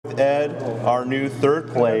Ed, our new third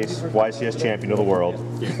place YCS champion of the world.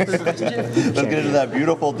 Let's get into that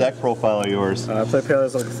beautiful deck profile of yours. I play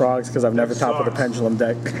Paleozoic Frogs because I've never topped with a pendulum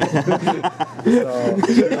deck. So,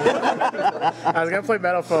 I was going to play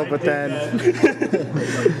Metalfoe, but then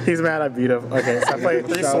he's mad I beat him. Okay, so I play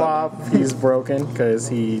 3 Slop. He's broken because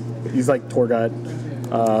he's like Tour Guide.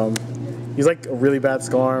 He's like a really bad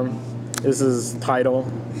Scarm. This is Tidal.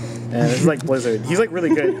 And this is like Blizzard. He's like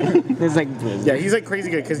really good. It's like Blizzard. Yeah, he's like crazy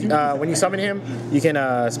good because when you summon him, you can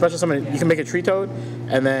special summon. You can make a Tree Toad,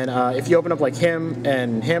 and then if you open up like him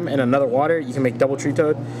and another water, you can make double Tree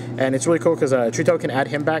Toad, and it's really cool because Tree Toad can add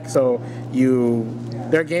him back. So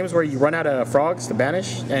there are games where you run out of frogs to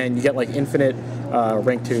banish, and you get like infinite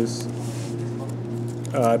rank 2s.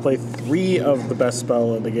 I play 3 of the best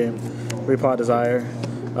spell in the game, Repaw Desire.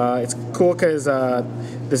 It's cool because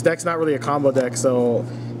this deck's not really a combo deck, so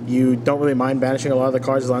you don't really mind banishing a lot of the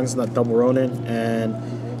cards as long as it's not double Ronin. And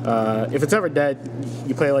if it's ever dead,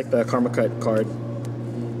 you play like the Karma Cut card.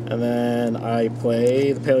 And then I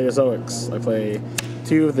play the Paleozoics. I play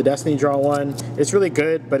 2 of the Destiny Draw 1. It's really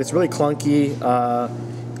good, but it's really clunky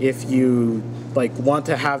if you like want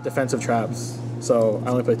to have defensive traps. So I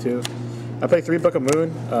only play 2. I play 3 Book of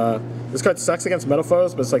Moon. This card sucks against Metal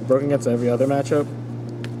Foes, but it's like broken against every other matchup.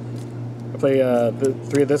 I play the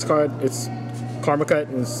 3 of this card. It's Karma Cut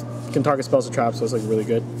and can target spells or traps, so it's like really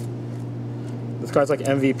good. This card's like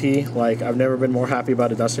MVP. Like I've never been more happy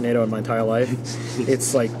about a Dust Tornado in my entire life.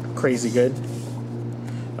 It's like crazy good.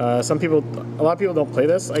 A lot of people don't play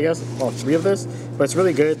this, I guess. Well, 3 of this, but it's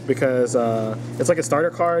really good because it's like a starter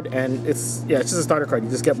card, and it's just a starter card. You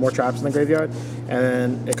just get more traps in the graveyard, and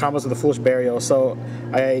then it combos with a Foolish Burial. So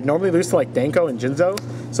I normally lose to like Danko and Jinzo.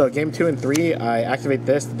 So game 2 and 3, I activate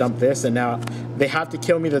this to dump this, and now they have to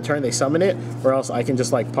kill me the turn they summon it, or else I can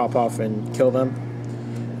just like pop off and kill them.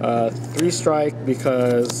 3 Strike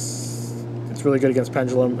because it's really good against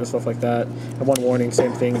Pendulum and stuff like that. And 1 Warning,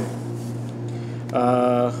 same thing.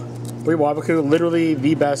 3 Wabaku, literally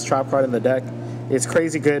the best trap card in the deck. It's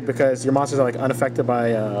crazy good because your monsters are like unaffected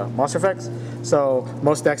by monster effects, so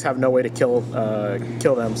most decks have no way to kill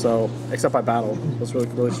them. So except by battle, it's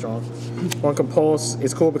really strong. 1 Compulse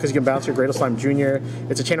is cool because you can bounce your Greater Slime Jr.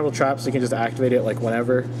 It's a chainable trap, so you can just activate it like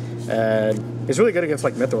whenever, and it's really good against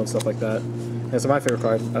like Mithril and stuff like that. And it's my favorite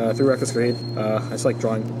card. 3 Reckless Greed. I just like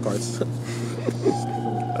drawing cards.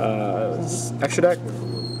 Extra deck.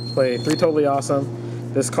 Play 3 Totally Awesome.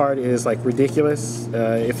 This card is like ridiculous.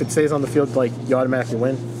 If it stays on the field, like you automatically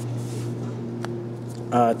win.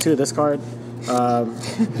 2 of this card.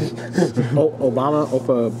 Obina.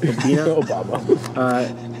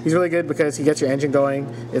 He's really good because he gets your engine going.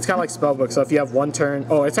 It's kind of like Spellbook. So if you have 1 turn,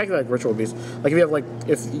 it's actually like Ritual Beast. Like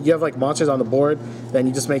if you have monsters on the board, then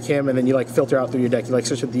you just make him, and then you like filter out through your deck. You like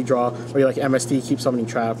switch with D-Draw, or you like MST, keep summoning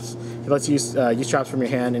traps. He lets you use traps from your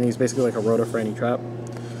hand, and he's basically like a rotor for any trap.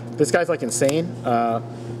 This guy's like insane.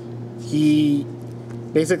 He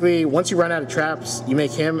basically, once you run out of traps, you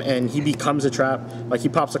make him and he becomes a trap. Like he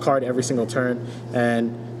pops a card every single turn,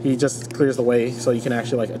 and he just clears the way so you can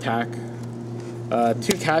actually like attack.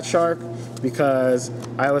 2 Cat Shark because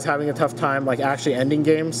I was having a tough time like actually ending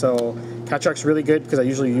games. So Cat Shark's really good because I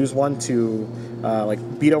usually use 1 to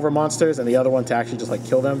like beat over monsters and the other 1 to actually just like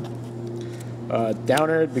kill them.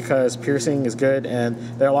 Downer because Piercing is good, and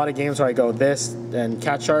there are a lot of games where I go this and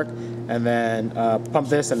Cat Shark and then pump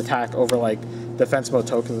this and attack over like defense mode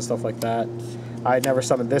tokens and stuff like that. I never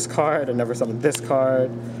summoned this card, I never summoned this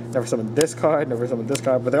card, never summoned this card, never summoned this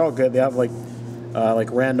card, but they're all good. They have like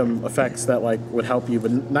random effects that like would help you, but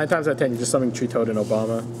 9 times out of 10 you're just summoning Tree Toad and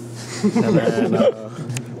Obama. And then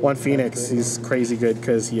 1 Phoenix, he's crazy good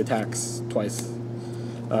because he attacks twice.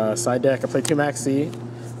 Side deck, I play 2 Maxi.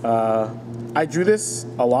 I drew this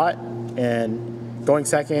a lot and going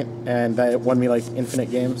second, and that won me like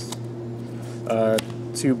infinite games.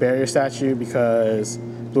 2 Barrier Statue because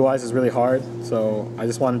Blue Eyes is really hard, so I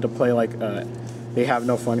just wanted to play like They Have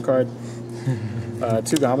No Fun card.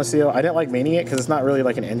 2 Gamma Seal. I didn't like maining it because it's not really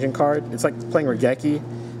like an engine card. It's like playing Regeki,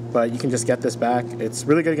 but you can just get this back. It's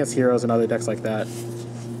really good against heroes and other decks like that.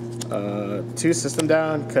 2 System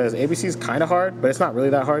Down because ABC is kind of hard, but it's not really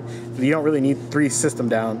that hard. You don't really need 3 System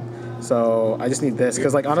Down. So I just need this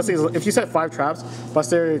because like honestly, if you set 5 traps,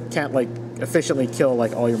 Buster can't like efficiently kill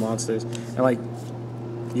like all your monsters, and like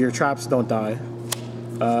your traps don't die.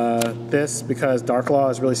 This because Dark Law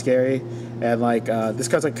is really scary, and like this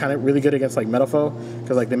card's like kind of really good against like Metalfoe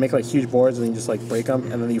because like they make like huge boards and then you just like break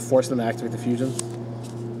them, and then you force them to activate the fusions.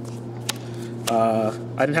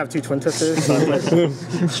 I I didn't have 2 twin twisters, so I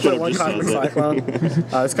split one cosmic cyclone.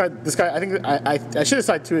 This guy, I think I should have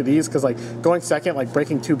decided 2 of these because like going second, like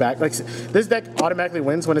breaking 2 back, like this deck automatically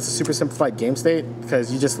wins when it's a super simplified game state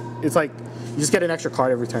because you just get an extra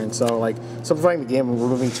card every turn. So like simplifying the game and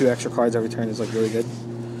removing 2 extra cards every turn is like really good.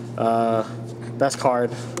 Best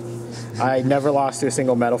card. I never lost to a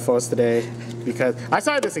single Metal Foes today because I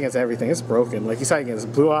sided this against everything. It's broken. Like he sided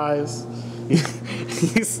against Blue Eyes.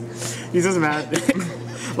 He's just mad.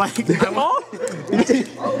 Like I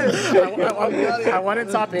won in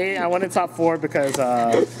top 8. I won in top 4 because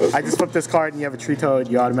I just flipped this card and you have a Tree Toad,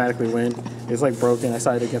 you automatically win. It's like broken. I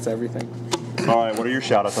sided against everything. All right, what are your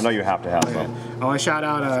shout outs? I know you have to have them. I want to shout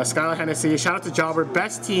out Skylar Hennessy. Shout out to Jobber.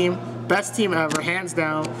 Best team ever, hands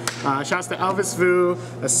down. Shout outs to Elvis Vu,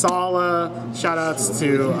 Asala. Shout outs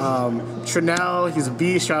to Trinell. He's a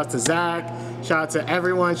beast. Shout outs to Zach. Shout out to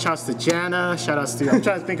everyone. Shout outs to Jana. Shout outs to, I'm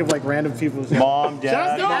trying to think of like random people. Mom,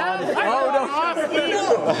 Dad.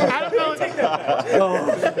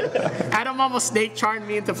 Adam almost snake charmed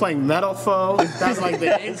me into playing Metal Foe. That's like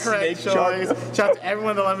the incorrect choice. Shout out to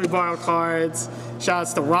everyone that let me borrow cards. Shout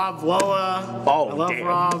outs to Rob Loa. Oh, I love damn.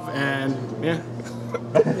 Rob, and yeah.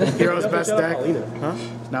 Hero's best deck. Huh?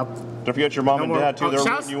 Now, don't forget your mom and dad too. They're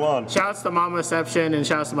rooting you on. Shout outs to Mama Acepcion and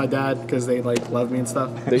shout outs to my dad because they like love me and stuff.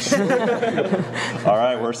 All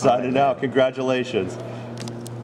right, we're signing out. Congratulations.